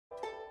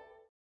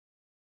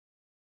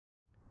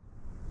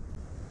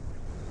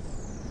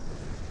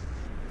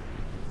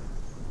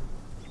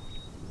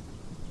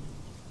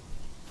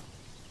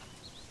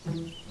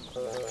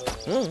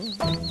人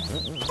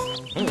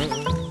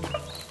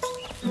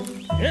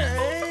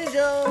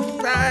生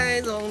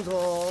太匆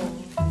匆，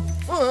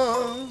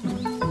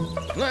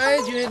来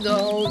去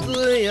都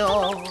自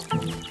由，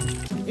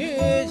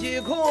与其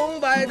空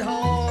白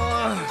头，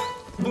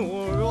不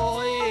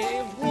如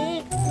意。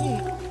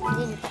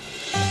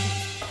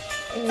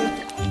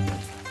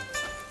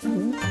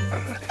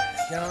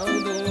小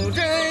赌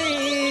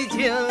真意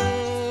情。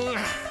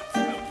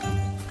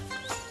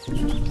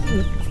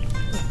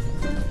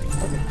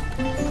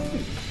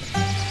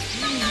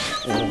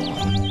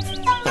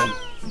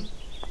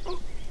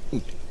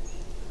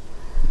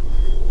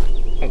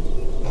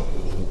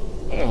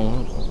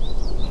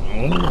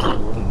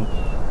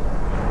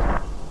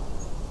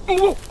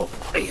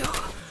哎呀！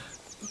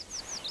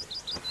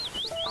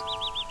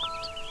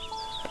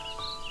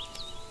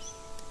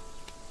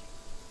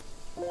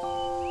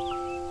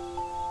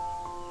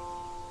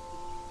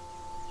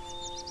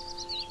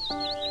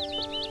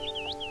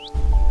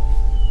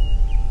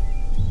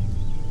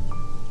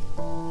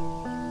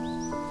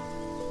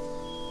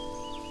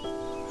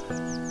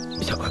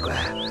小乖乖，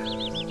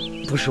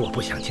不是我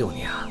不想救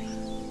你啊，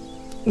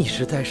你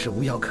实在是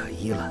无药可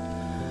医了。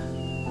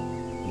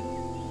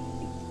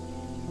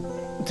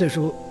再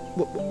说，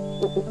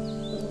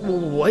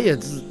我也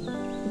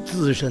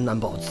自身难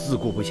保，自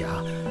顾不暇，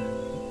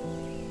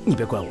你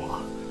别怪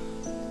我。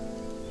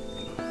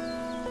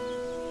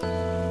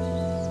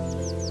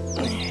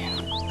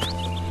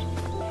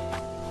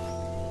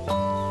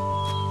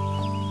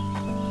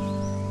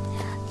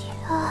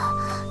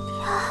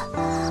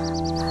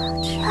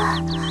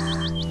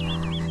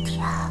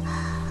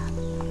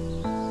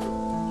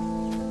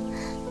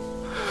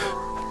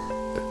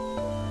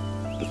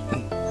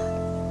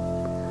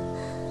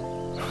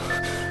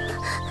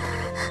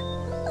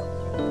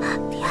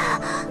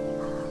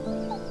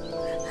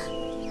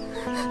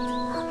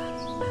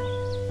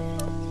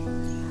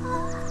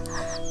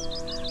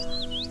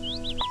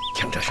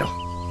强者生，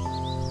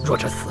弱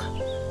者死。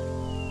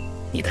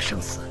你的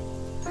生死，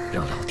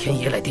让老天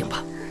爷来定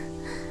吧。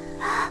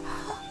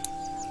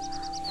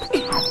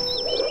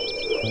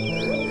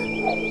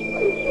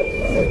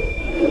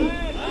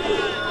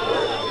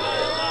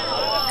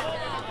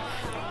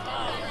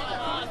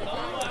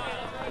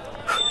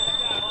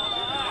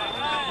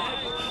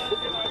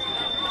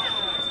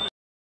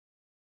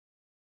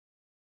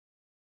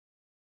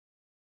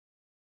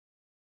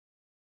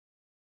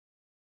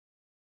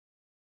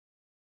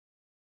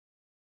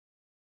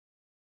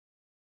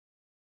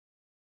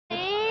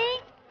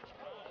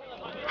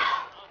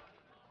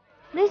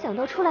没想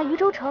到出来渝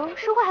州城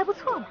收获还不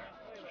错嘛。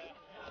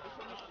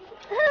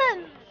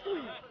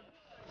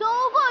走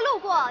过路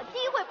过，机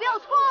会不要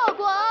错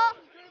过，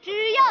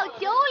只要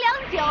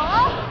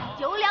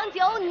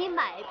929，929你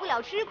买不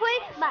了吃亏，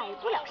买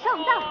不了上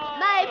当，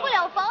买不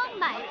了房，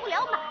买不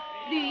了马，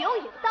旅游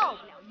也到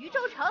不了渝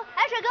州城。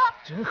哎，帅哥，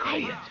真合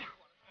意。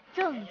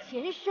挣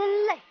钱生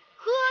累，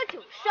喝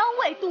酒伤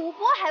胃，赌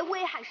博还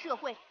危害社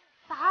会。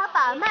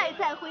把脉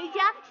再回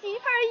家，媳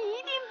妇儿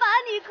一定把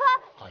你夸。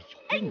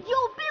哎，有病我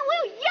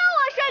有药啊，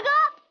帅哥！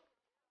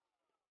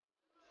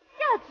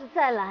下次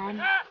再来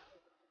嘛。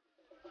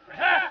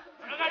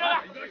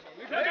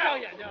这样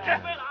眼睛，别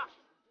了，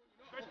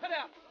快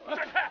点，快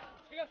点，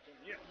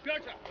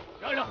边去，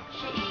让。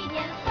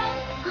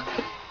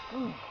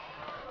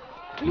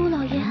陆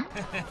老爷。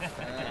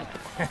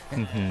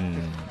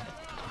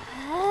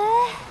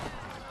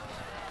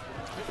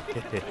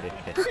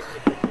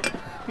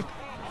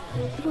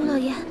陆老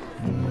爷。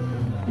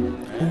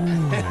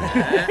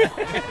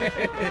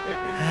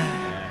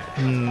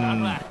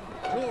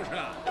就是，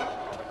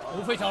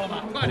不费小了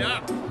吧？快点，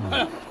快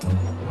点，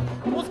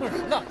磨蹭什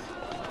么呢？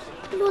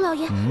陆老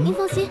爷，您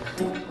放心，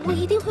我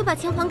一定会把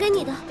钱还给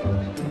你的。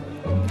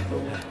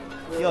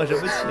要什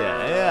么钱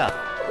呀？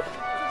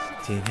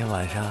今天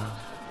晚上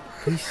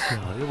给小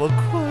爷我快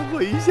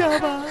活一下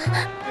吧。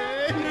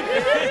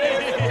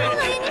陆老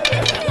爷，您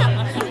别这样。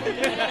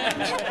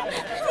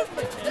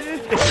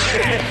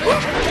我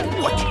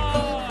去，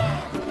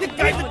你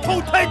该死偷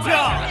胎去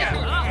啊！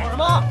什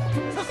么？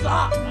他死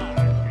了？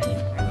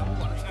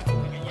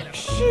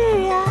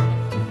是啊。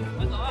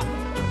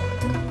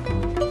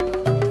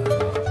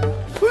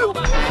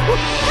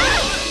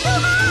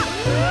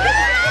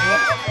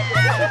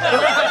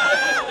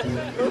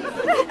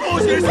不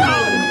许上！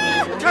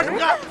看什么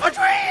看？啊，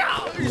追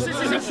呀！是，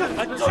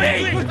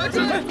追！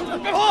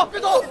别跑！别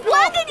走！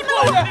还给你们了！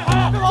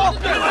别跑！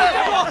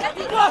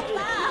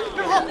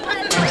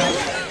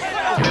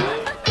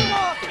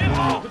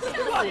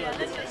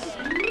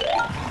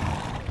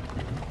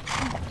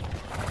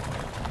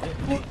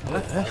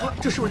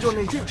这是不是就是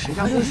那谁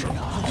家公子啊？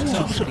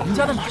就是林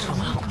家的马上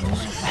啊！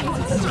哎，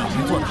自己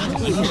没做的，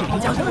一定是林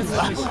家公子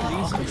啊！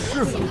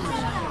是吗？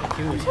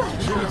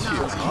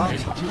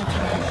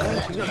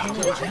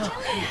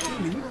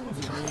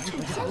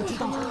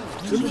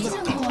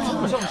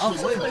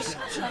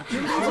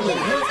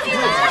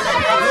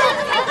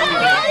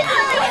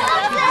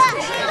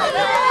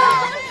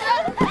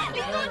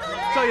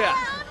少爷。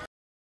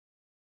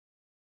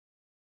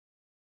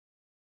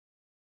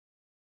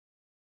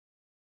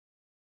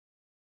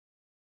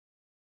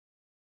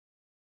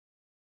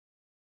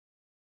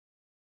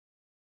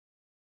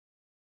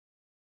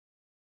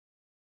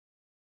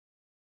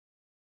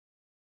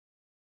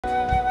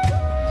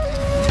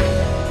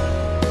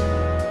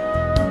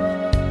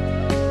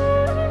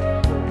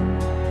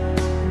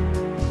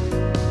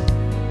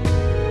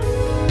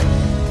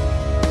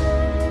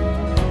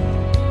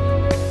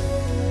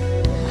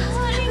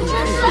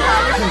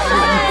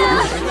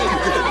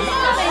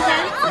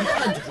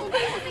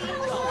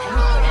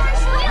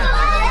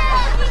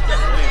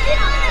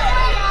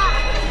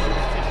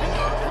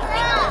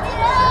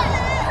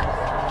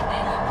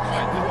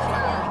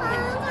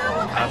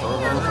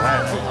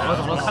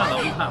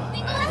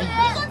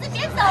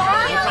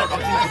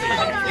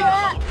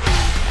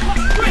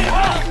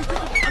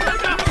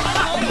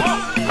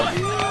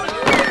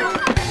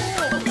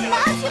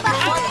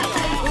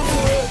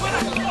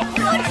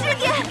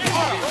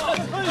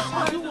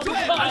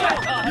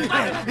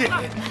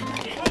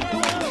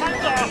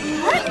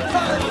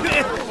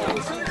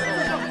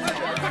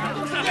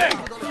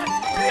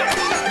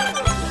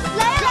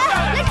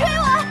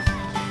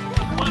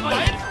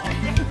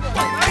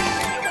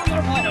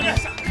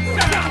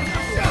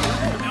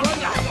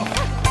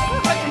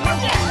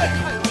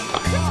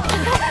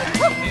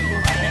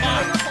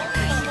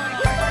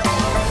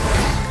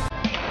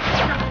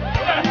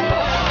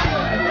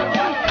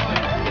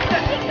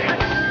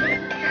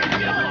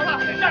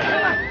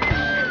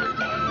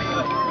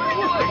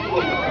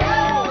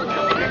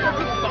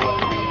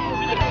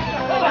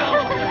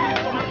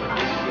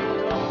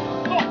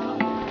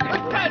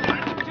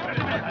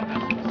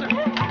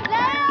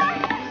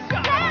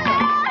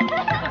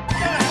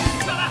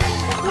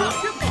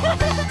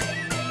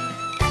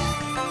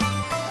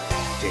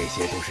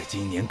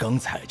年刚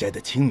采摘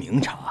的清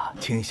明茶，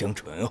清香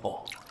醇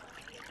厚，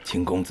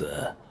请公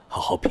子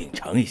好好品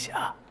尝一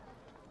下。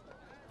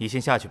你先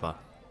下去吧。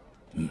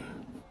嗯。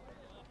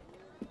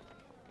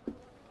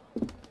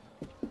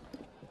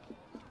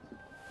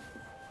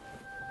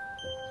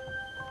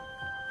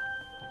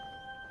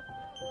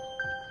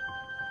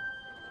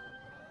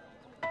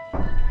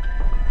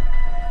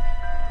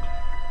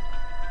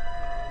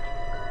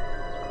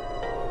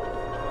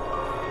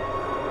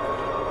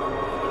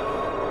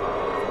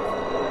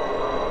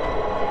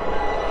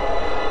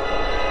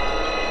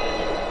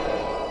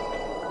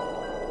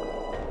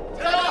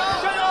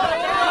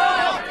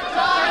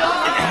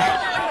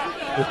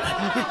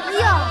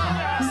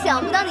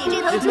 想不到你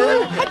这头猪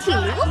还挺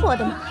灵活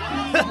的嘛！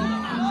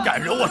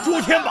敢惹我朱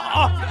天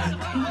宝，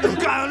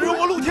敢惹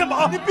我陆天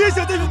宝，你别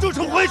想在宇宙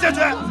城混下去！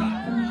哼，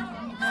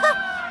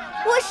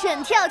我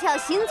沈跳跳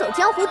行走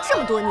江湖这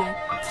么多年，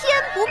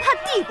天不怕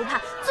地不怕，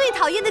最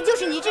讨厌的就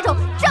是你这种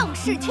仗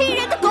势欺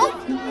人的狗！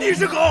你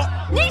是狗，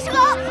你是狗，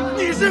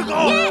你是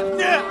狗，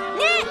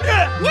你，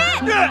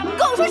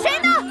狗说谁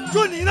呢？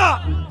说你呢！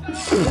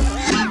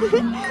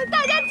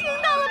大家听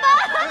到了吧？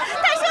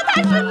他说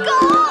他是狗。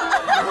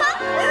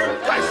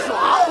 敢耍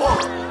我，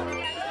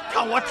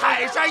看我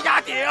泰山压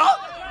顶！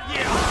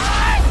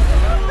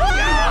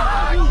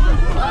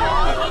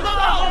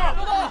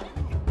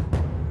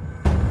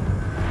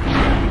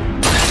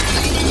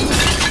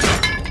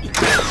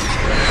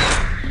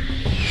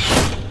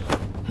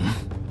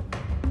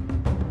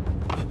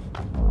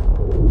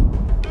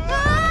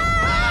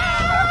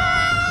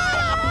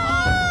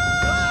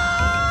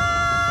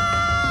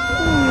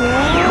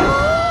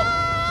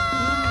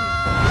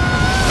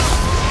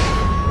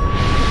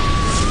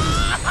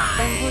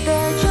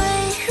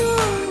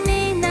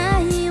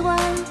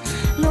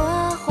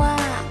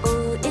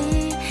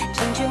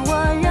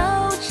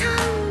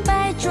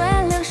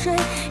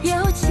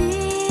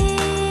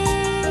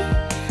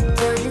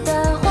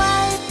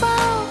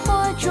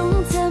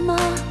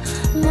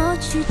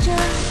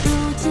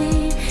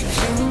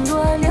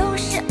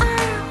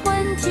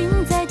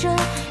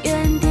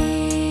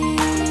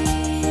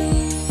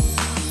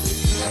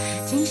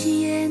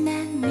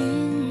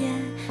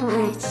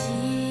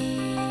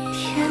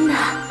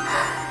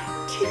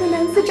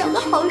长得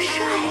好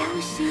帅呀！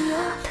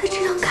他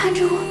这样看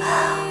着我，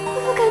我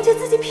都感觉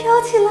自己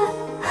飘起来，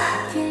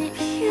飘。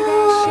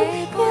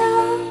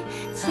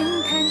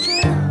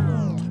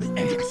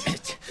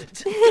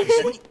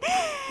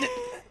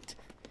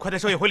快带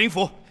少爷回灵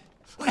府！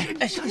英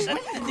雄，你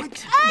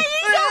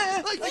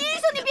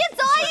别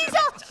走啊，英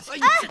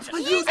雄！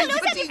英雄留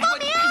下你芳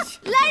名啊！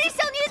来人，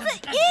小女子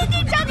一定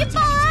找你报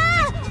案！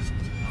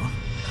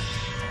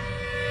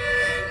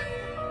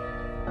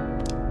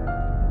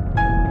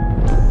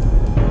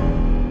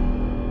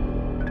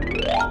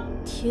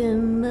 铁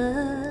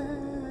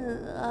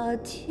门啊，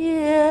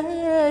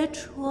铁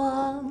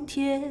窗，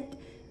铁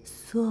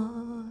锁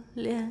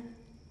链，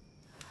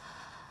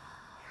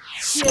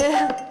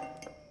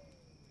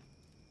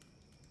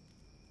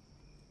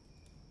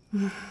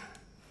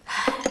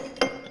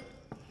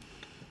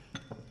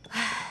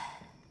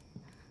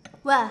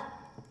喂，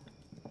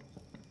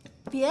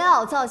别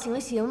凹造型了，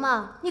行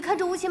吗？你看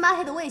这乌漆麻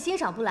黑的，我也欣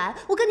赏不来。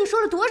我跟你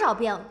说了多少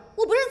遍了，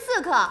我不是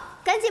刺客，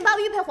赶紧把我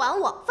玉佩还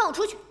我，放我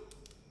出去。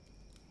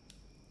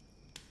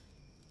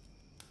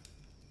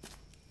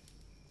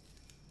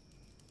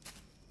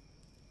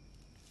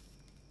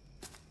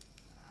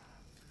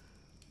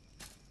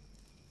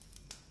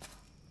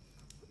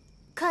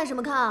 看什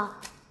么看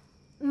啊？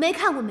没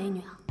看过美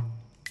女啊？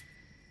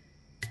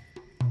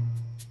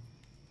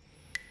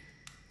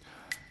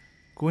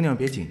姑娘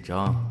别紧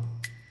张，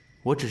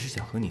我只是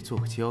想和你做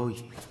个交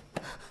易。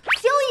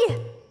交易？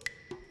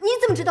你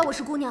怎么知道我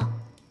是姑娘？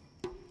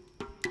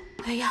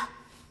哎呀，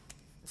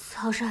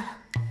草率了。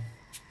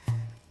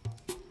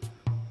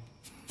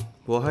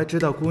我还知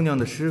道姑娘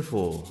的师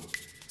傅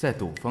在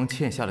赌坊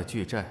欠下了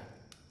巨债，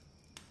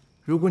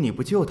如果你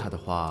不救他的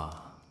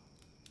话，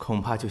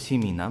恐怕就性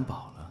命难保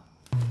了。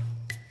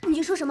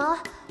 你说什么？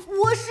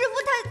我师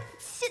父他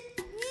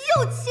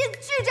又欠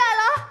巨债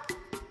了？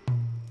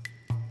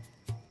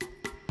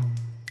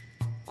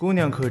姑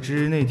娘可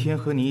知那天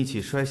和你一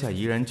起摔下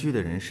怡然居的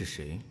人是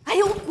谁？哎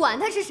呦，我管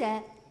他是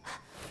谁，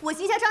我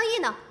行侠仗义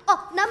呢。哦，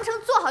难不成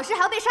做好事还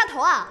要被杀头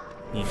啊？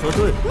你说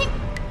对。你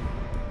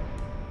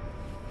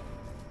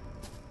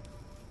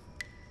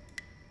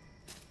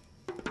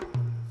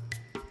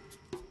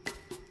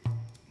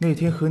那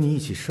天和你一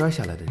起摔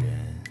下来的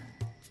人。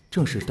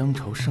 正是当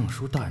朝尚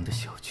书大人的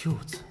小舅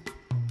子，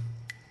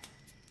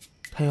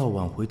他要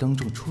挽回当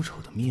众出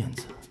丑的面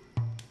子，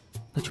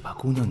那就把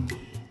姑娘你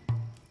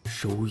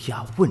收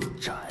押问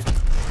斩。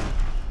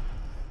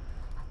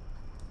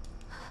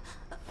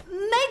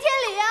没天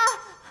理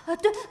啊！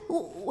对，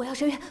我要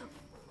申冤，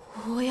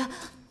我要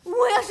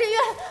申冤！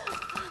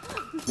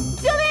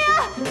救命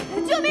啊！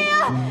救命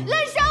啊！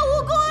滥杀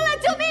无辜了！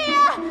救命啊！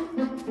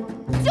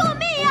救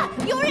命啊！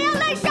有人要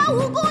滥杀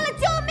无辜了！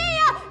救命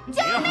啊！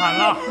救命！别喊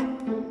了。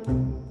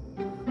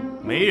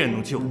 没人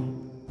能救你。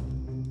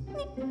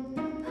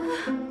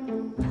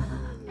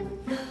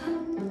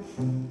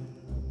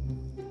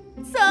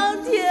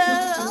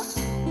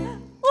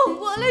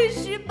了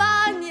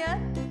18年，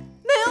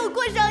没有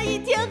过上一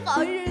天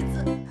好日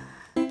子，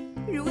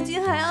如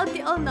今还要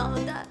掉脑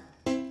袋，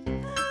我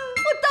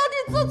到底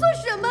做错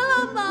什么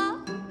了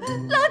吗？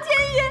老天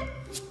爷，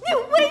你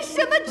为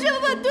什么这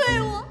么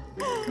对我？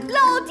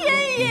老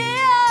天爷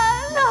啊，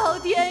老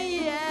天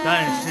爷！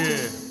但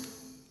是，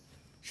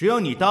只要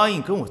你答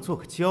应跟我做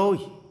个交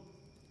易，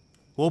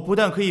我不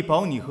但可以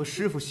保你和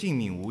师傅性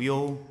命无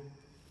忧，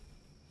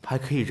还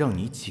可以让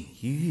你锦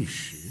衣玉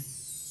食。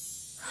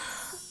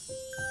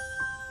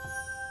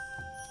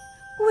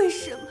为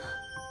什么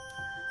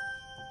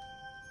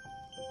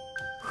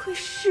会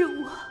是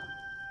我？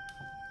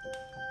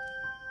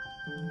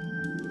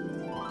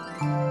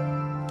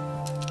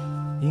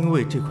因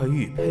为这块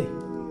玉佩。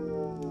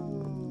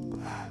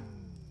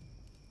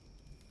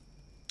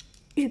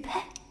玉佩？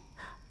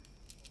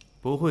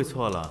不会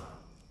错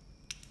了，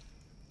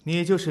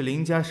你就是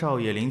林家少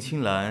爷林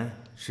青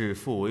澜指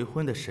腹为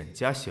婚的沈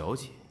家小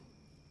姐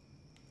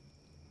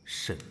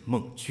沈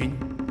梦君。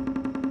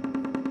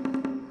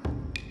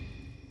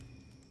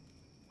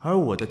而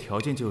我的条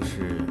件就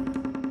是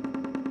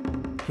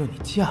要你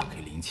嫁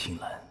给林青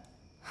澜。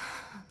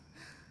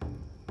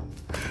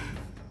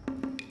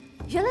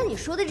原来你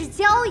说的是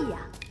交易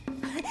啊！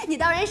你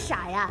当然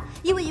傻呀，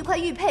因为一块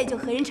玉佩就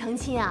和人成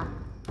亲啊？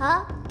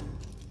啊？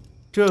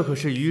这可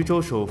是渝州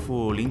首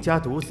富林家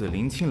独子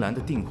林青澜的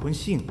订婚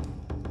信物，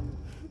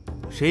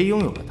谁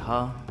拥有了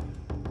它，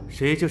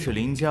谁就是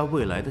林家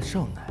未来的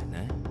少奶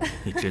奶，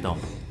你知道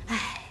吗？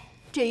哎，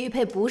这玉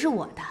佩不是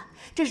我的，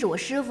这是我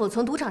师傅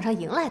从赌场上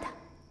赢来的。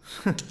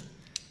哼，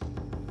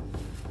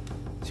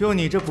就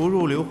你这不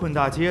入流混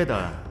大街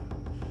的，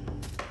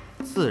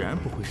自然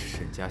不会是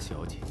沈家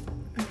小姐。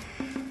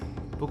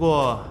不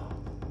过，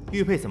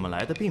玉佩怎么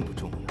来的并不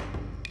重要，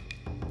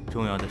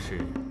重要的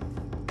是，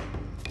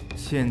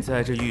现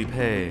在这玉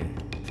佩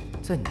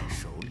在你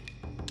手里，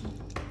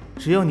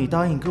只要你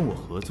答应跟我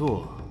合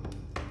作，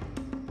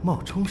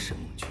冒充沈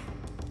梦君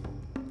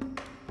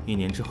，1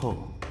年之后，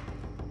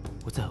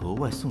我再额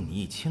外送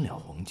你1000两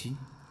黄金，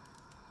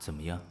怎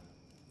么样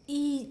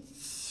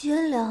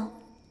1000两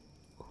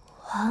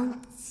黄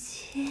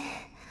金，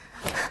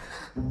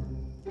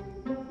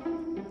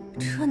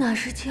这哪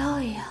是交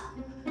易啊？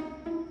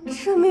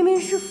这明明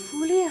是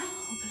福利，好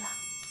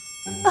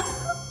不啦？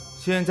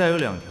现在有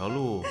2条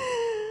路，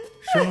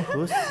生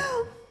和死，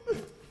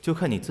就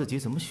看你自己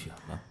怎么选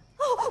了。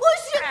我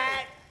选。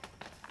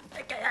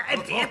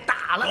别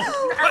打了！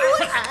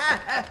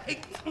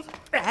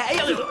哎呦！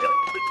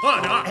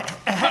快点！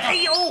哎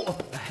呦！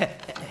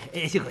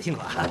辛苦辛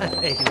苦啊！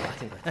哎，辛苦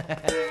辛苦！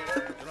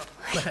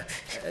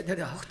跳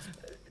跳，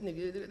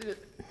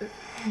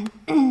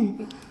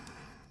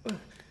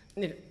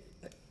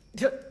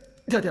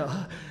跳跳，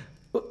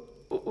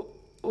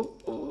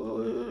我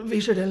为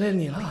师连累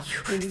你了，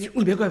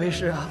你别怪为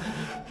师啊。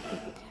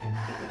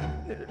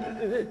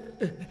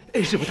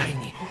师傅答应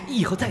你，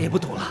以后再也不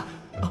赌了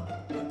啊。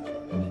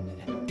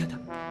跳跳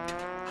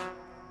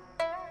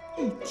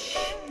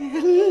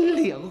，1000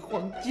两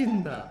黄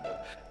金呢，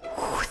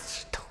我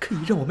知道可以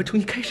让我们重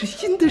新开始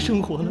新的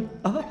生活了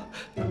啊！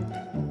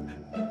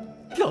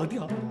跳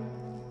跳，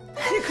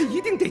你可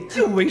一定得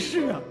救为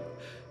师啊！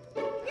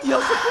你要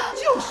是不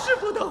救师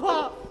傅的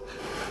话，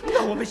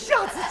那我们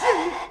下次见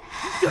面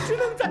就只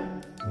能在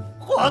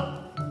黄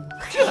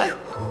泉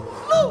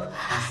路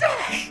上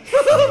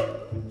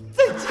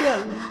再见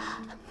了。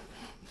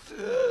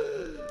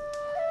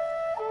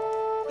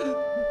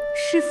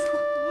师傅，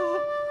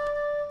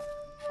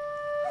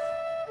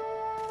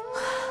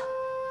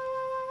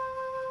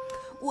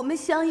我们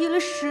相依了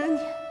10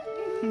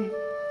年，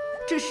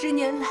这10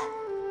年来，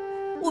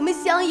我们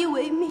相依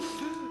为命。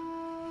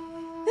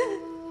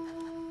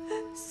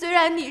虽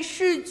然你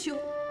嗜酒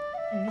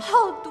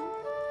好赌，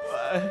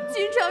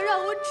经常让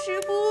我吃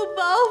不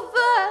饱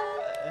饭，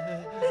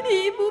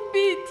衣不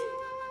蔽体，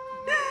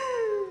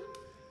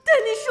但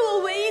你是我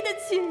唯一的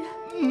亲人。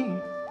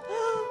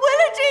为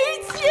了这一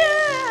切，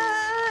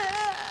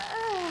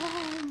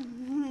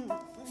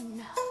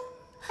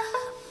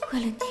为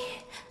了你，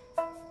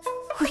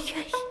我愿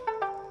意。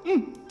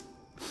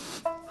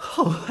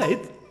好孩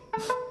子。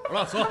好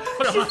了，走，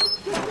快点吧。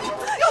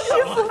师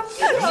傅，师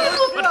傅。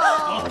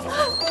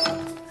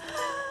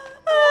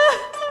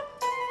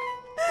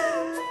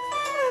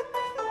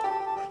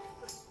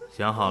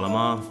想好了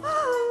吗？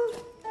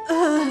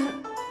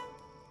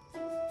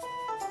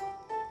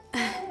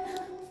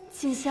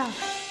见笑了。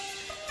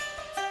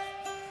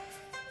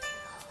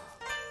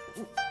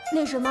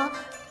那什么，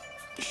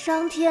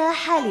伤天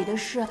害理的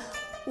事，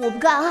我不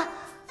干啊！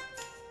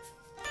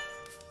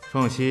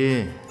放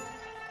心，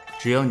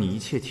只要你一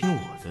切听我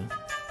的，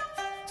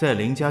在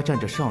林家占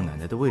着少奶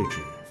奶的位置，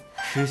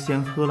吃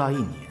香喝辣1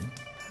年，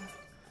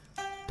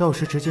到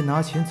时直接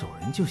拿钱走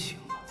人就行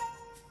了。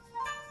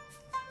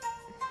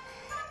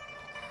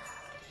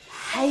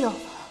还有，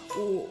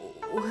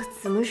我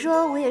怎么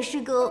说，我也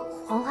是个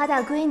黄花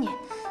大闺女。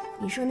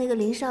你说那个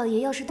林少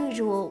爷要是对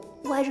着我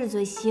歪着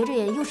嘴斜着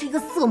眼，又是一个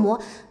色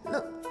魔，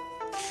那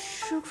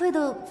吃亏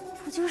的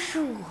不就是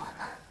我吗？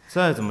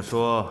再怎么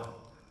说，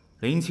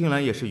林青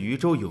澜也是渝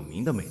州有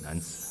名的美男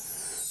子，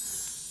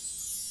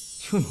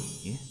就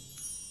你，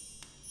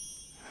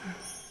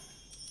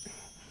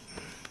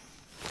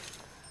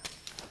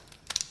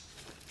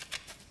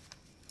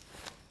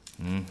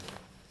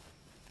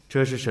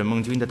这是沈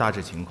梦君的大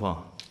致情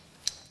况，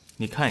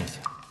你看一下，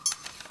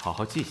好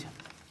好记下。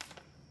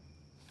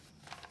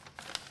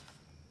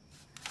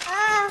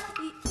啊，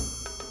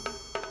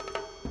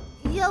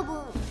要不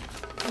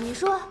你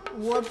说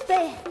我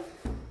背，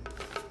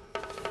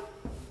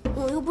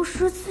我又不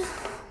识字。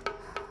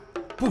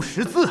不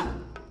识字？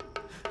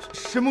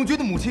沈梦君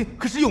的母亲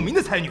可是有名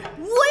的才女。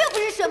我又不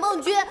是沈梦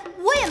君，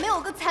我也没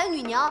有个才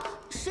女娘，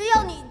谁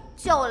要你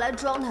叫我来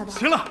装她的？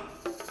行了，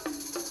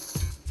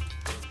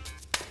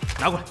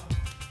拿过来。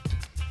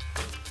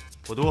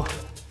我读，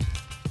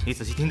你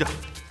仔细听着。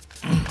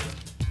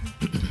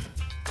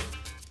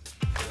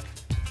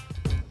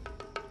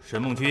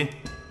沈梦君，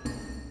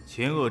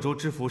前鄂州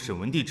知府沈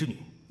文帝之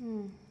女，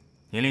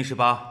年龄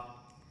18，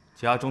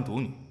家中独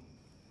女，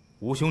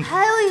无兄长。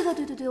还有一个，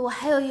对，我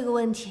还有一个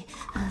问题，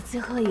最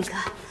后一个，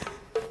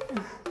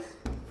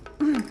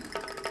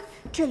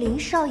这林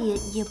少爷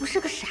也不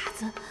是个傻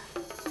子，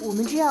我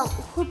们这样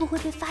会不会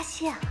被发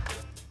现啊？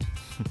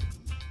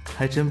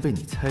还真被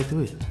你猜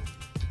对了，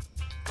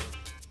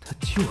他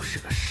就是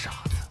个傻子。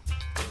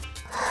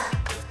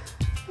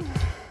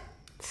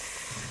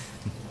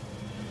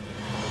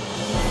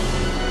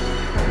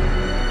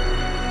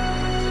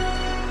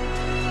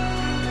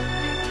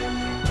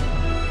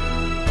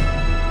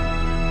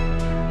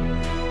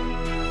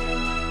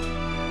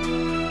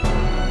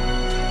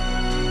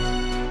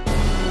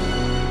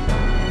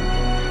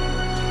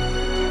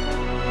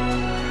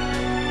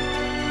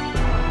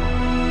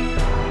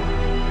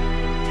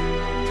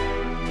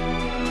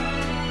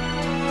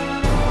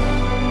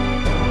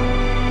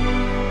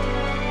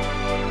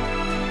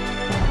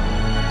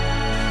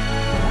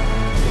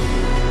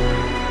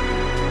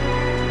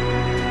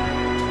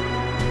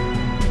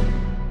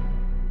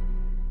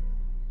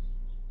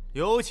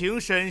有请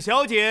沈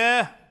小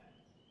姐。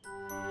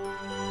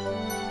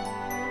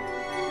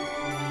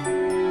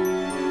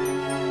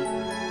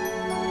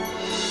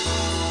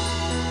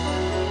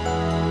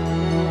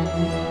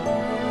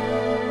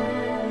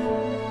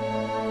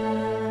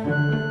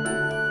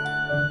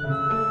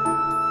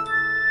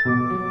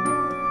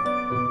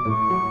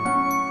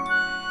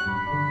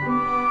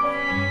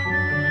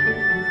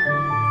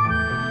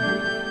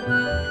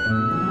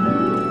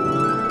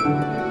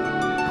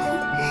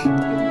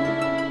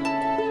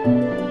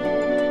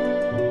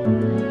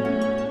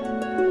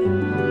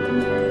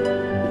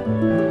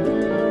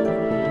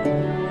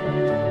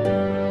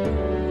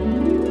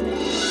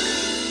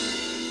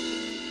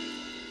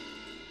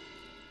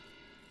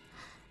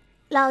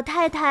老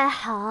太太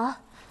好。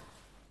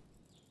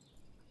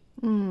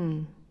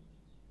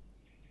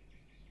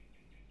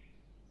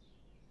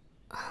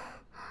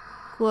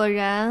果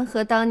然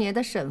和当年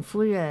的沈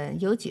夫人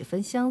有几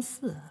分相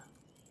似，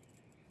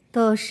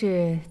都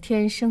是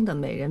天生的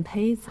美人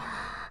胚子。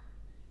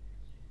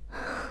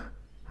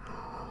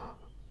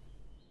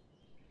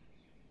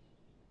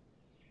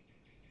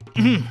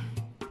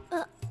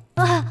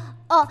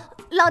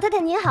老太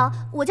太您好，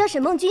我叫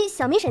沈梦君，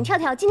小名沈跳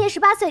跳，今年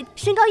18岁，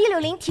身高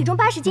160，体重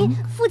80斤。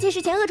父亲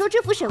是前鄂州知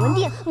府沈文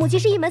定，母亲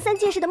是一门3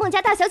进士的孟家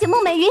大小姐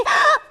孟美云。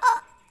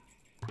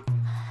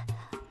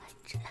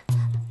这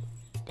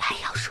还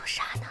要说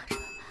啥呢？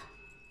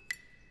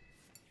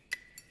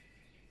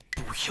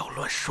不要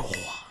乱说话。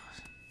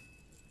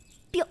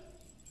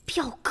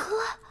表哥，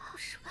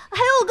还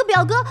有个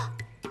表哥。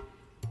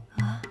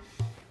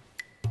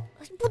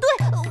不对，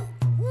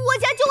我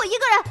家就我一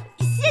个人，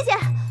谢谢。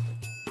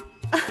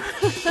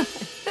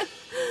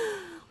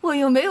我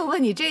又没有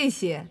问你这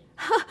些，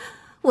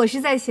我是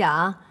在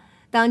想，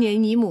当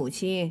年你母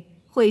亲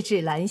蕙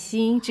质兰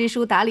心、知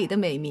书达理的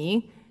美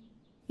名，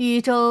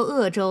渝州、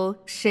鄂州，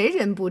谁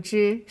人不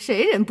知，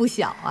谁人不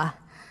晓啊？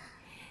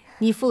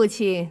你父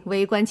亲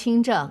为官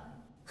清正，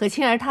和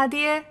青儿他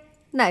爹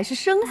乃是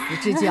生死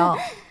之交。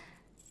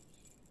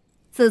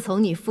自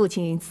从你父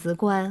亲辞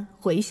官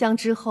回乡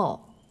之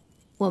后，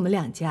我们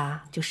两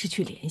家就失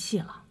去联系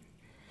了，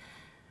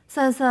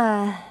算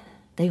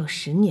得有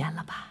10年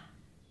了吧？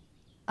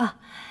啊，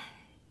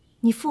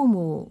你父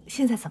母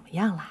现在怎么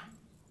样了？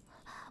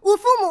我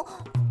父母，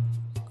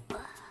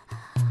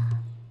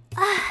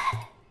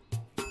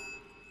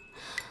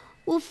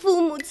我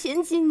父母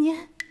前几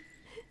年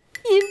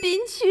因病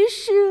去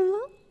世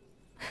了。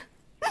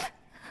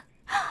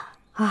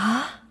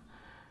啊？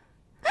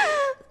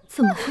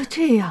怎么会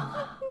这样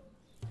啊？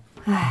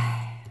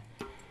唉，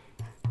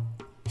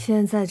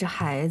现在这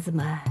孩子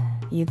们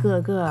一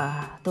个个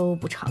都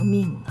不长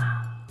命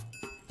啊。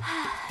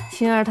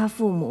青儿她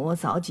父母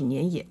早几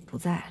年也不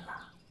在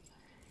了，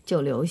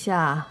就留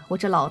下我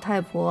这老太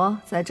婆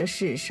在这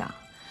世上，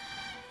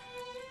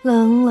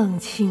冷冷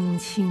清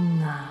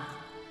清啊。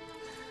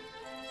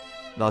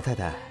老太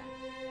太，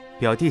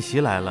表弟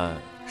媳来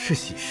了是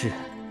喜事，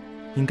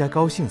应该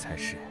高兴才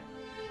是。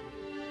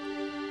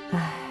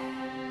唉，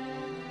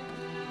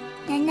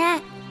奶奶，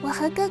我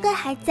和哥哥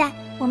还在，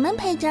我们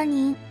陪着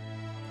您。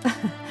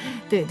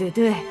对对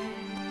对，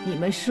你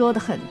们说的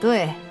很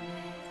对。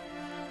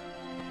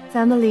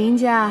咱们林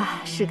家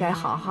是该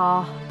好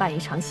好办一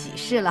场喜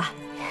事了，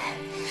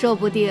说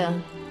不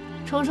定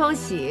冲冲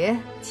喜，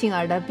青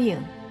儿的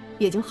病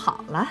也就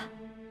好了。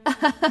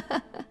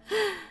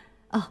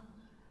哦，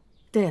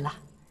对了，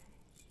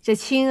这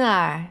青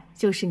儿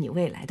就是你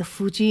未来的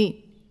夫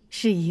君，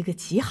是一个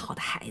极好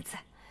的孩子。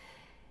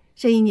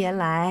这1年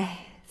来，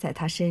在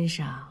他身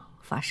上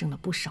发生了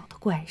不少的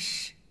怪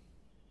事。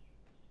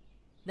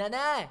奶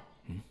奶，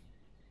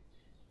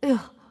哎呦，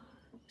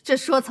这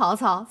说曹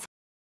操。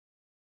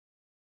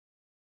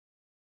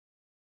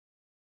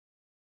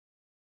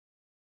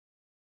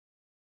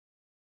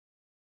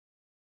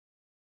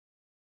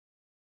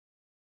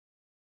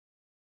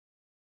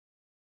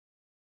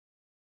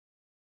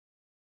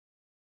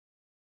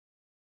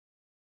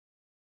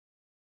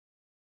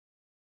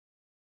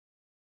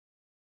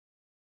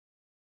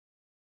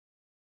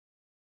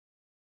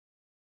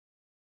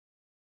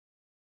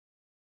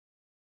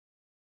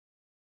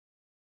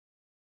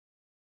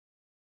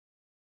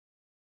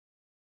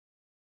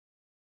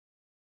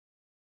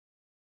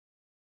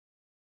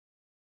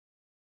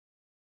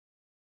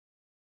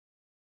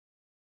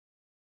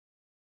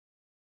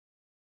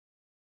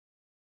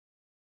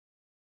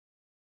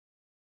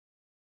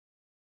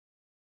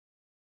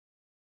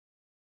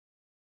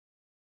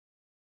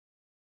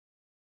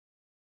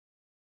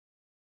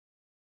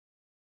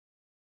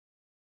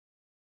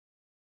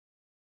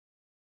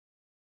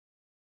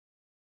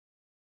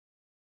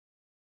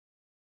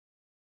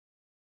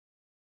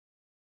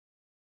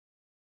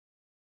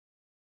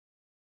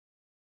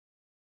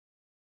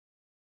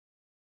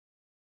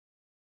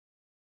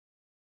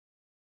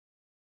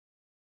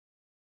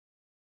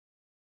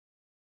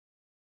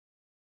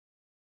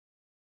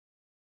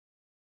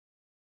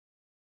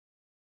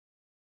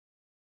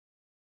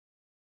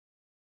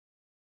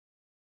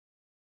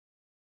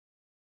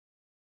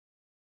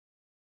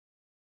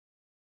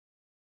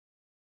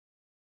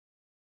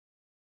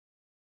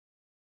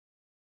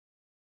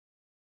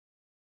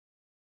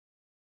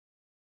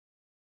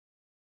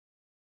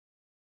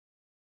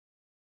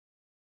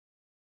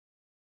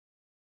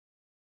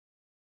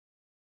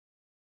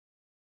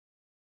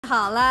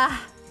好了，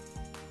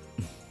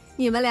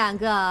你们2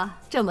个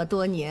这么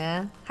多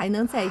年还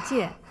能再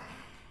见，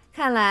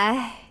看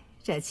来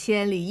这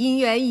千里姻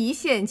缘一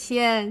线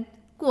牵，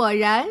果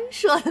然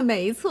说的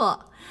没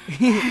错。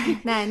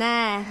奶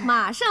奶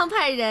马上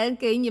派人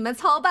给你们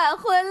操办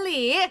婚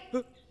礼。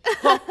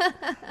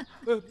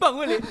办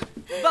婚礼，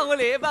办婚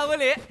礼，办婚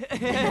礼，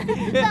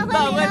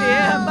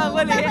办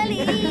婚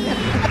礼！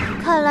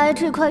看来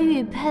这块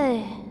玉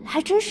佩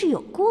还真是有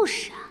故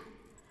事啊。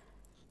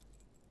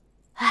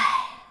唉，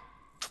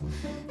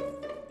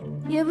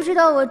也不知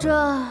道我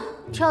这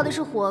跳的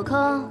是火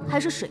坑还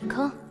是水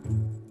坑。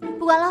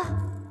不管了，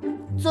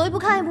走一步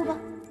看一步吧。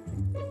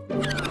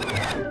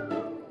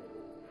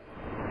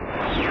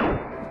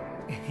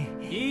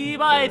1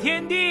拜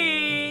天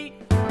地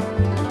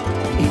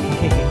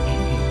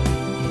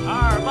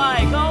，2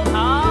拜高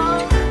堂，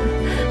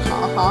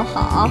好，好，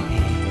好。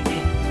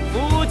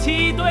夫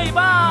妻对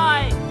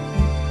拜。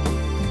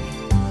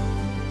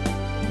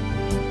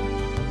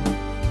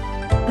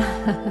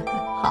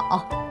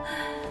好。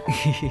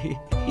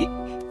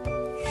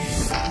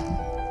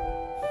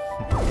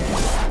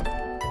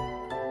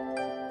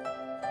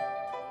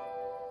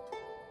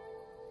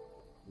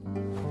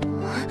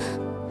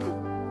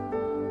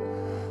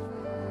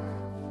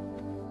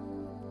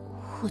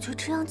我就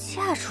这样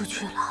嫁出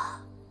去了。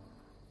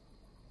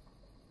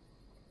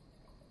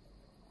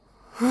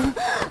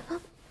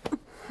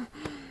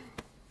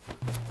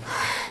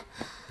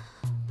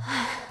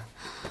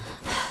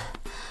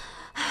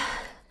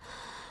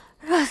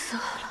热死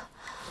我了！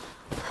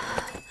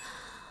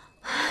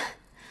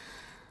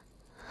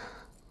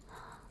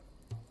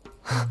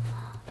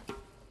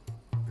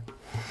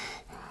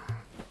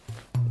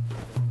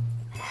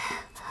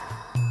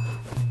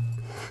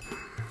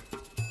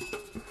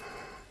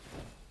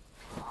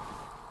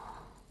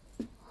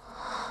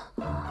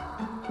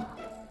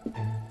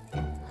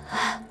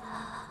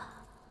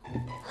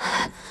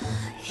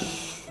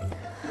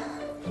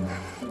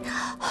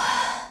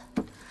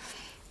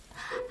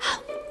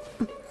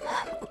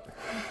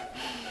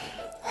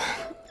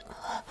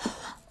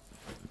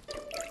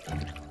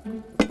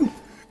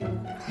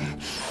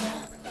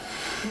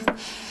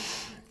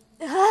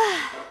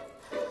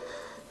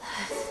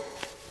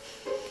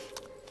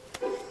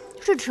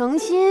这成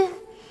亲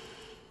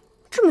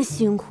这么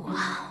辛苦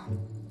啊，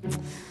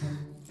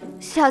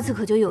下次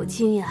可就有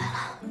经验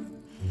了。